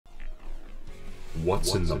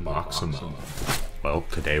What's in the Boximo? Well,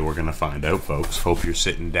 today we're gonna find out, folks. Hope you're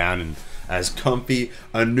sitting down in as comfy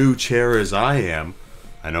a new chair as I am.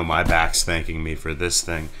 I know my back's thanking me for this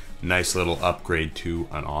thing. Nice little upgrade to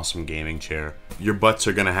an awesome gaming chair. Your butts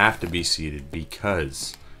are gonna have to be seated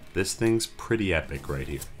because this thing's pretty epic right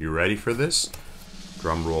here. You ready for this?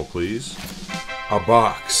 Drum roll, please. A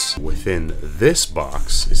box. Within this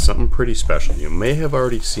box is something pretty special. You may have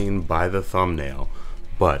already seen by the thumbnail,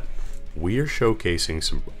 but we are showcasing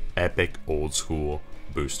some epic old school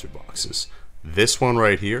booster boxes. This one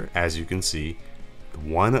right here, as you can see,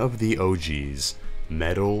 one of the OG's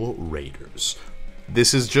Metal Raiders.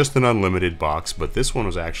 This is just an unlimited box, but this one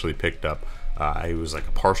was actually picked up. It was like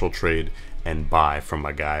a partial trade and buy from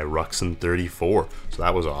my guy Ruxin34, so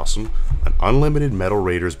that was awesome. An unlimited Metal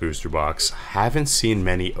Raiders booster box. Haven't seen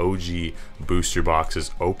many OG booster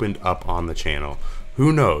boxes opened up on the channel.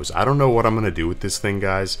 Who knows? I don't know what I'm gonna do with this thing,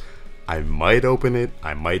 guys. I might open it.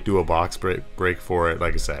 I might do a box break for it.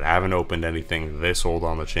 Like I said, I haven't opened anything this old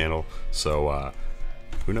on the channel, so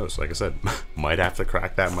who knows? Like I said, might have to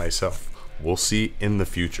crack that myself. We'll see in the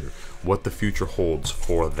future what the future holds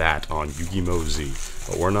for that on Yugimo Z.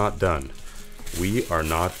 But we're not done. We are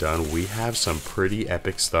not done. We have some pretty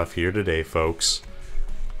epic stuff here today, folks.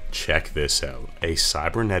 Check this out. A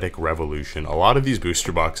cybernetic revolution. A lot of these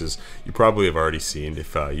booster boxes you probably have already seen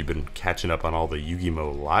if you've been catching up on all the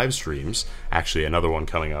Yugimo live streams. Actually, another one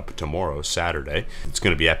coming up tomorrow, Saturday. It's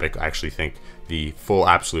going to be epic. I actually think the full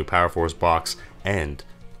Absolute Power Force box and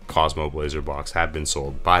Cosmo Blazer box have been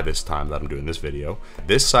sold by this time that I'm doing this video.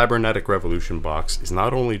 This cybernetic revolution box is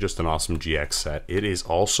not only just an awesome GX set, it is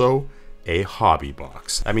also a hobby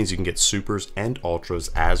box. That means you can get supers and ultras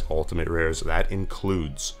as ultimate rares. That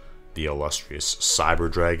includes the illustrious Cyber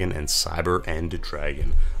Dragon and Cyber End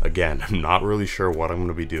Dragon. Again, I'm not really sure what I'm going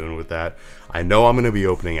to be doing with that. I know I'm going to be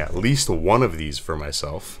opening at least one of these for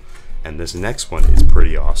myself, and this next one is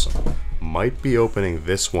pretty awesome. Might be opening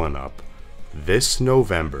this one up this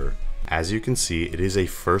November. As you can see, it is a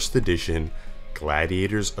first edition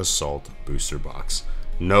Gladiators Assault booster box.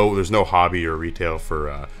 No, there's no hobby or retail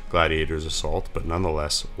for Gladiators Assault, but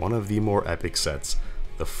nonetheless, one of the more epic sets.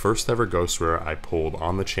 The first ever ghost rare I pulled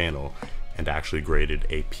on the channel and actually graded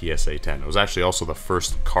a PSA 10. It was actually also the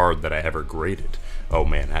first card that I ever graded. Oh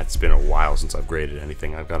man, it's been a while since I've graded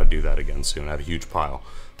anything. I've got to do that again soon. I have a huge pile.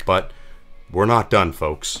 But we're not done,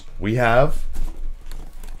 folks. We have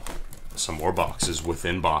some more boxes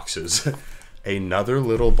within boxes. Another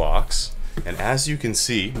little box. And as you can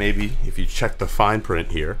see, maybe if you check the fine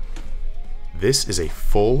print here, this is a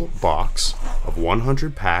full box of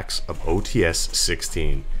 100 packs of OTS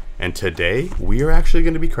 16. And today, we are actually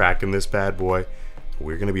going to be cracking this bad boy.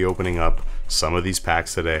 We're going to be opening up some of these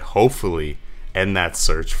packs today. Hopefully, end that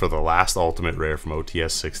search for the last ultimate rare from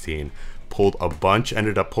OTS 16. Pulled a bunch,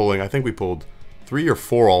 ended up pulling, I think we pulled 3 or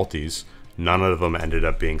 4 ultis. None of them ended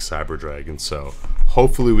up being Cyber Dragon. So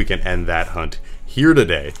hopefully we can end that hunt here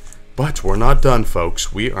today. But we're not done,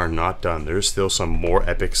 folks. We are not done. There's still some more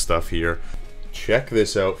epic stuff here. Check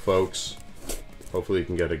this out, folks. Hopefully you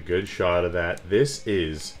can get a good shot of that. This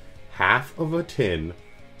is half of a tin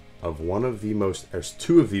of one of the most, there's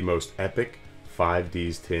 2 of the most epic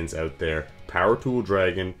 5Ds tins out there. Power Tool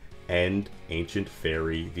Dragon and Ancient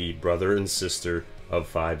Fairy, the brother and sister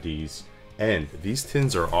of 5Ds. And these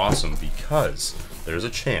tins are awesome because there's a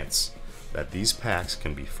chance that these packs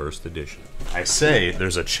can be first edition. I say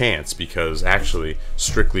there's a chance because actually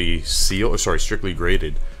Strictly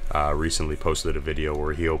Graded recently posted a video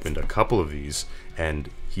where he opened a couple of these and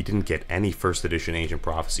he didn't get any first edition Ancient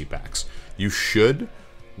Prophecy packs. You should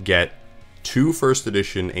get 2 first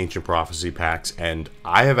edition Ancient Prophecy packs, and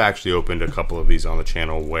I have actually opened a couple of these on the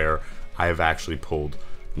channel where I have actually pulled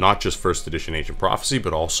not just first edition Ancient Prophecy,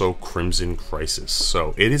 but also Crimson Crisis.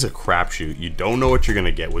 So it is a crapshoot. You don't know what you're gonna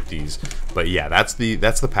get with these, but yeah, that's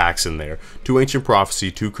the packs in there. 2 Ancient Prophecy,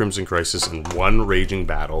 2 Crimson Crisis, and 1 Raging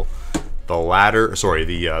Battle. The latter, sorry,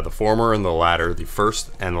 the former and the latter, the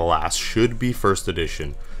first and the last should be first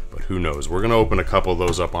edition, but who knows? We're gonna open a couple of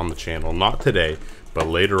those up on the channel, not today, but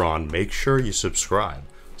later on. Make sure you subscribe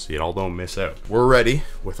so you all don't miss out. We're ready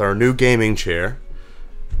with our new gaming chair.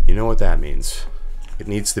 You know what that means. It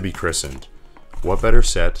needs to be christened. What better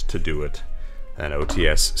set to do it than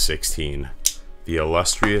OTS 16? The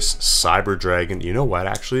illustrious Cyber Dragon. You know what,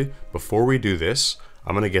 actually, before we do this,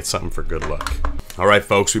 I'm going to get something for good luck. Alright,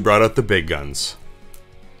 folks, we brought out the big guns.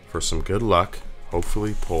 For some good luck,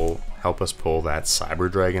 hopefully help us pull that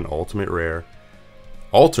Cyber Dragon Ultimate Rare.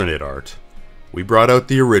 Alternate art. We brought out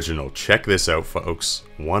the original. Check this out, folks.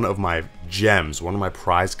 One of my gems, one of my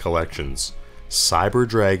prized collections. Cyber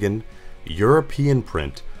Dragon European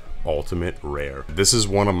print ultimate rare. This is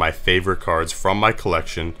one of my favorite cards from my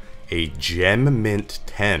collection. A Gem Mint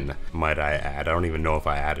 10, might I add. I don't even know if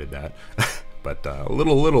I added that. But a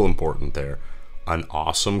little important there. An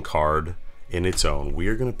awesome card in its own. We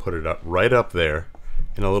are going to put it up right up there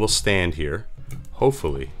in a little stand here.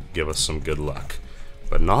 Hopefully give us some good luck.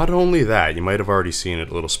 But not only that, you might have already seen it,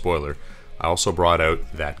 a little spoiler. I also brought out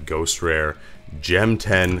that Ghost Rare Gem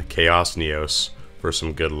 10 Chaos Neos for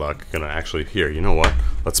some good luck. Gonna actually, here, you know what?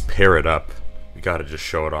 Let's pair it up. We gotta just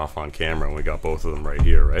show it off on camera, and we got both of them right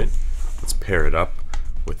here, right? Let's pair it up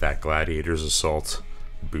with that Gladiator's Assault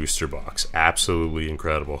booster box. Absolutely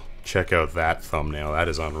incredible. Check out that thumbnail. That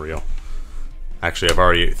is unreal. Actually, I've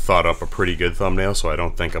already thought up a pretty good thumbnail, so I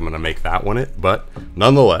don't think I'm gonna make that one it. But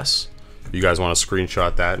nonetheless, if you guys want to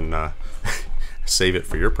screenshot that and save it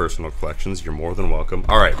for your personal collections, you're more than welcome.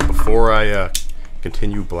 All right, before I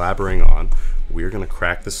continue blabbering on, we're gonna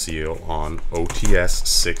crack the seal on OTS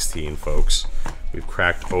 16, folks. We've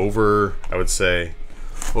cracked over, I would say,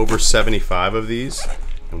 over 75 of these,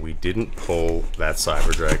 and we didn't pull that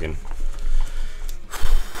Cyber Dragon.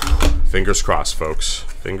 Fingers crossed, folks.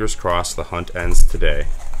 Fingers crossed the hunt ends today.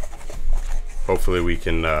 Hopefully we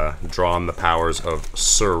can draw on the powers of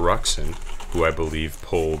Sir Ruxin, who I believe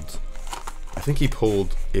pulled, I think he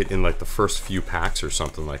pulled it in like the first few packs or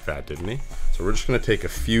something like that, didn't he? So we're just going to take a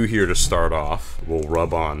few here to start off. We'll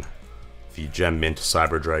rub on the Gem Mint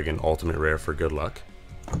Cyber Dragon Ultimate Rare for good luck.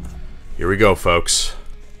 Here we go, folks.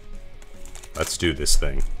 Let's do this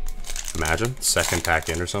thing. Imagine, second pack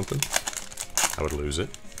in or something. I would lose it.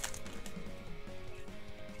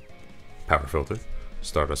 Power Filter,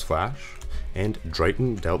 Stardust Flash, and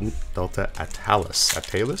Driton Delta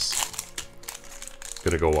Atalis.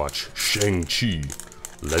 Gonna go watch Shang-Chi,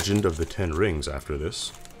 Legend of the Ten Rings after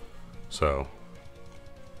this. So,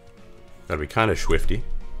 gotta be kind of swifty,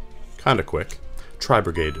 kind of quick.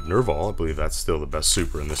 Tri-Brigade Nerval, I believe that's still the best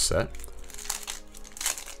super in this set.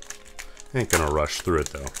 Ain't gonna rush through it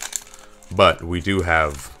though. But we do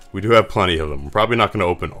have plenty of them. We're probably not gonna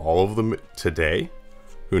open all of them today.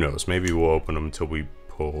 Who knows? Maybe we'll open them until we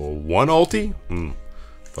pull one ulti.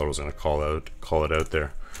 Thought I was gonna call it out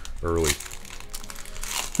there early.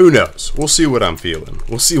 Who knows? We'll see what I'm feeling.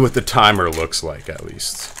 We'll see what the timer looks like at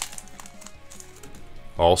least.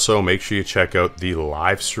 Also, make sure you check out the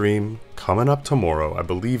live stream coming up tomorrow. I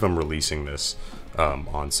believe I'm releasing this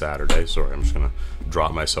on Saturday. Sorry, I'm just gonna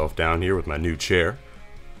drop myself down here with my new chair.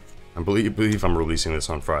 I believe I'm releasing this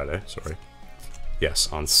on Friday. Sorry.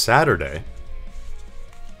 Yes, on Saturday.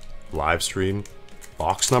 Live stream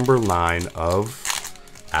box number 9 of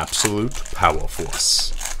Absolute Power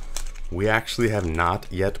Force. We actually have not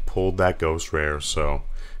yet pulled that Ghost Rare, so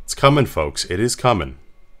it's coming, folks. It is coming.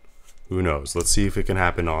 Who knows? Let's see if it can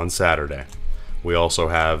happen on Saturday. We also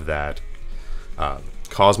have that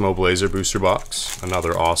Cosmo Blazer booster box,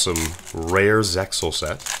 another awesome rare Zexal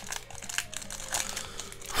set.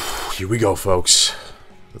 Here we go, folks.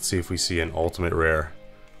 Let's see if we see an ultimate rare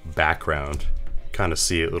background. Kind of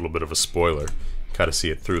see it, a little bit of a spoiler. Kind of see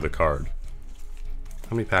it through the card.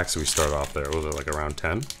 How many packs did we start off there? Was it like around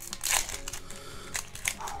 10?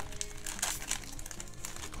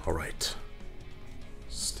 Alright.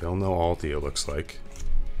 Still no ulti, it looks like.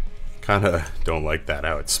 Kind of don't like that,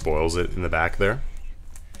 how it spoils it in the back there.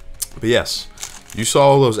 But yes, you saw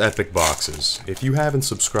all those epic boxes. If you haven't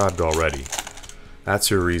subscribed already, that's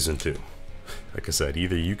your reason to. Like I said,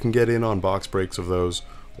 either you can get in on box breaks of those,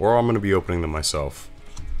 or I'm going to be opening them myself.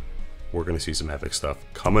 We're going to see some epic stuff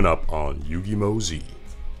coming up on Yugimo Z.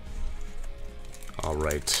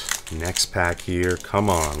 Alright, next pack here. Come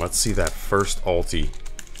on, let's see that first ulti.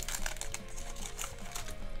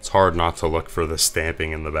 It's hard not to look for the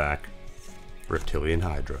stamping in the back. Reptilian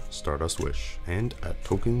Hydra, Stardust Wish, and a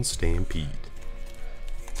Token Stampede.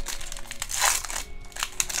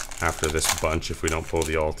 After this bunch, if we don't pull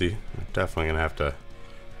the ulti, we're definitely going to have to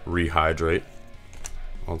rehydrate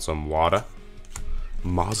on some water.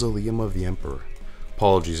 Mausoleum of the Emperor.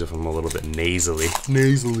 Apologies if I'm a little bit nasally.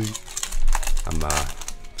 I'm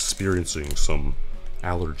experiencing some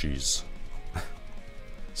allergies.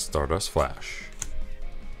 Stardust Flash.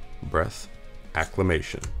 Breath,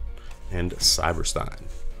 Acclamation, and Cyberstein.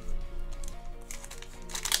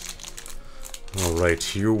 Alright,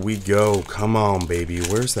 here we go. Come on, baby.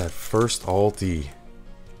 Where's that first ulti?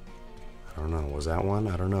 I don't know. Was that one?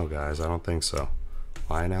 I don't know, guys. I don't think so.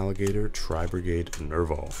 Lion Alligator, Tri-Brigade,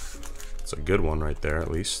 Nerval. It's a good one right there,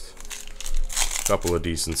 at least. A couple of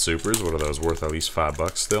decent supers. What are those worth? At least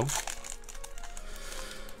 $5 still.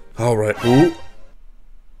 Alright. Ooh.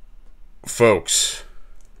 Folks.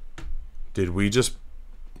 Did we just...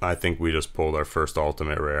 I think we just pulled our first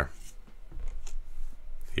ultimate rare.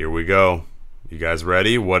 Here we go. You guys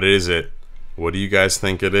ready? What is it? What do you guys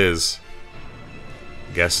think it is?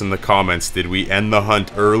 Guess in the comments. Did we end the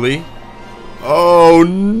hunt early? Oh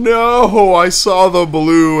no! I saw the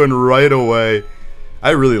blue and right away.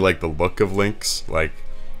 I really like the look of Lynx. Like,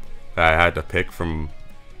 I had to pick from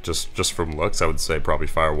just from looks. I would say probably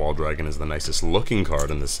Firewall Dragon is the nicest looking card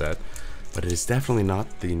in the set, but it is definitely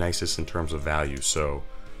not the nicest in terms of value. So,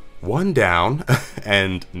 one down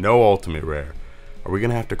and no ultimate rare. Are we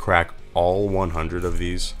gonna have to crack all 100 of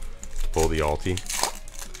these to pull the ulti?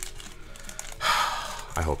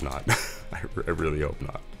 I hope not. I really hope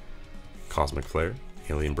not. Cosmic Flare,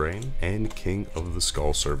 Alien Brain, and King of the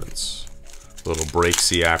Skull Servants. A little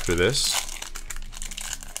breaksy after this.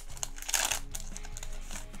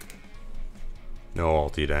 No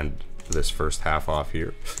ulti to end this first half off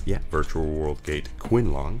here. Yeah, Virtual World Gate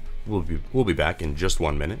Quinlong. We'll be back in just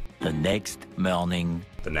 1 minute. The next morning.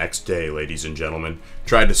 The next day, ladies and gentlemen.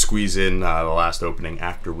 Tried to squeeze in the last opening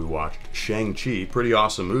after we watched Shang-Chi. Pretty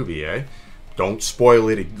awesome movie, eh? Don't spoil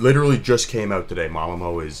it. It literally just came out today. Mama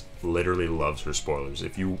Mo literally loves her spoilers.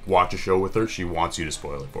 If you watch a show with her, she wants you to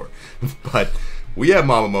spoil it for her. But we have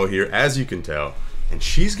Mama Mo here, as you can tell, and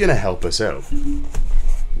she's going to help us out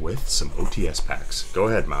with some OTS packs. Go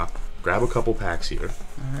ahead, Ma. Grab a couple packs here.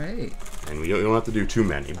 All right. And you don't have to do too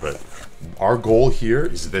many, but our goal here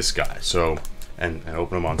is this guy. So, and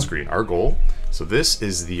open him on screen. Our goal. So this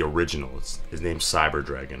is the original. His name's Cyber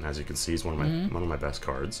Dragon. As you can see, he's one of my best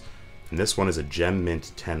cards. And this one is a Gem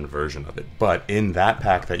Mint 10 version of it. But in that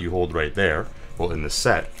pack that you hold right there, well, in the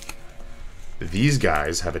set, these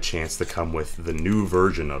guys have a chance to come with the new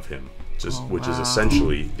version of him, which is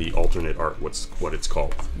essentially the alternate art, what it's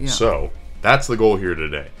called. Yeah. So that's the goal here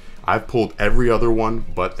today. I've pulled every other one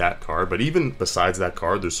but that card, but even besides that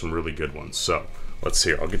card, there's some really good ones. So let's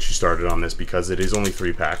see. I'll get you started on this because it is only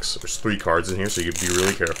 3 packs. There's 3 cards in here, so you have to be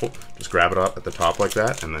really careful. Just grab it up at the top like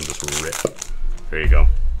that, and then just rip. There you go.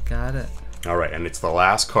 Got it. All right, and it's the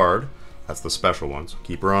last card. That's the special one. So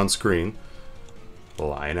keep her on screen.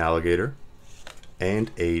 Lion Alligator.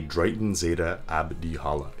 And a Drighton Zeta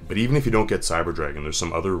Abdihala. But even if you don't get Cyber Dragon, there's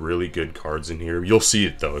some other really good cards in here. You'll see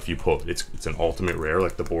it though if you pull it. It's an ultimate rare.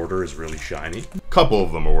 Like the border is really shiny. A couple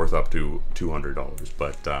of them are worth up to $200,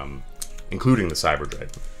 but including the Cyber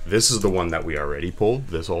Dragon. This is the one that we already pulled.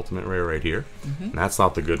 This ultimate rare right here. And that's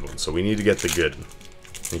not the good one. So we need to get the good.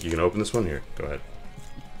 Think you can open this one here? Go ahead.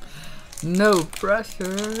 No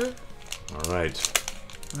pressure. All right.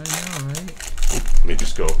 I know, right? Let me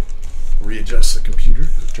just go readjust the computer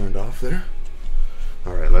because it turned off there.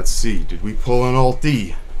 All right, let's see. Did we pull an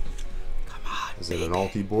ulti? Come on, Is it an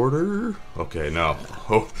ulti border? Okay, no.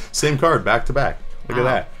 Oh, same card, back to back. Look at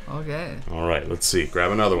that. Okay. All right, let's see.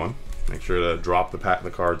 Grab another one. Make sure to drop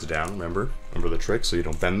the cards down. Remember the trick so you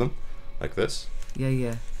don't bend them like this.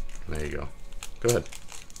 Yeah. There you go. Go ahead.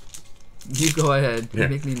 You go ahead. You Yeah,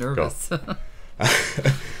 make me nervous.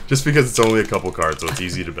 Just because it's only a couple cards, so it's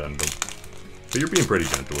easy to bend them. But you're being pretty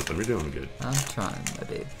gentle with them. You're doing good. I'm trying, my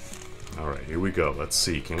babe. All right, here we go. Let's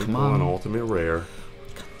see. Can we Come pull on. an ultimate rare?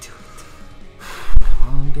 We can do it. Come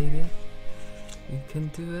on, baby. We can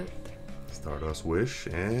do it. Stardust Wish,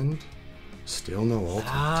 and still no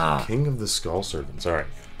ultimate. King of the Skull Servants. All right,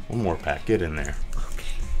 one more pack. Get in there.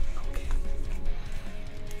 Okay.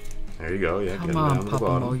 There you go. Yeah, Come get him on, down to the Papa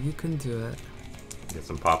bottom. Mo, you can do it. Get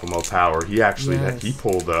some Papa Mo power. He actually he Yes.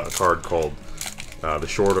 pulled a card called the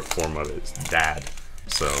short form of it is Dad.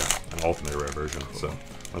 So an ultimate rare version. So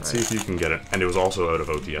let's see if you can get it. And it was also out of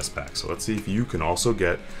OTS pack. So let's see if you can also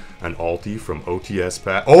get an ulti from OTS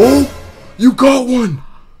pack. Oh, you got one.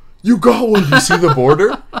 You got one. Do you see the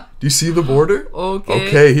border? Do you see the border? Okay.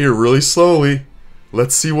 Okay, here, really slowly.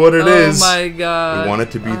 Let's see what it is. Oh my god. We want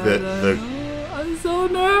it to be the. I'm so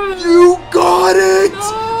nervous. You got it!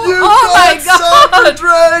 No. You Oh got my Cyber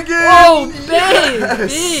Dragon! Oh,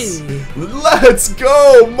 Yes! baby! Let's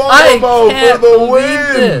go, Momo, for the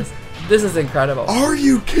win! This is incredible. Are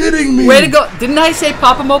you kidding me? Way to go! Didn't I say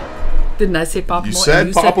Papa Mo? Didn't I say Papa Mo? You said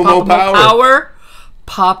And Papa Mo power.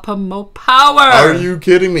 Papa Mo power. Are you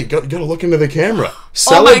kidding me? You gotta look into the camera. Oh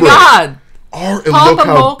Celebrate. my god! And Papa look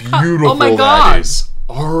how Mo beautiful oh my that god. is.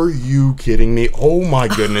 Are you kidding me? Oh my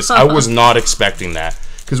goodness. I was not expecting that.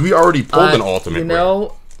 Because we already pulled an ultimate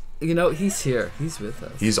You know, he's here. He's with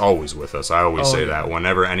us. He's always with us. I always say that.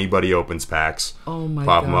 Whenever anybody opens packs,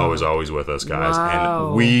 Papa Mo is always with us, guys. Wow.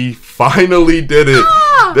 And we finally did it.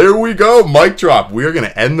 There we go. Mic drop. We are going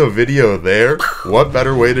to end the video there. What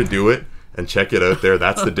better way to do it? And check it out there.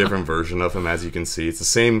 That's the different version of him, as you can see. It's the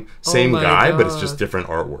same guy, but it's just different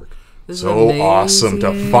artwork. So awesome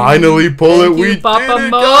to finally pull it. We did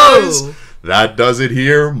it, guys. That does it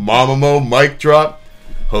here. Mama Mo, mic drop.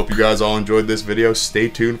 Hope you guys all enjoyed this video. Stay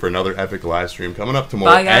tuned for another epic live stream coming up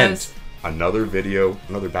tomorrow. Bye, guys. And another video,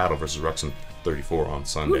 another battle versus Ruxin 34 on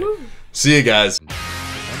Sunday. See you guys.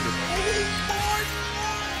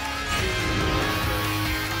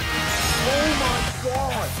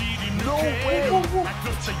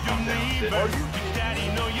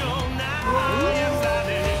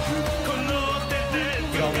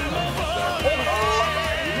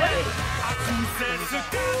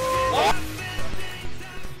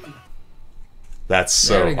 That's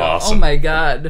so There we go. awesome. Oh my god.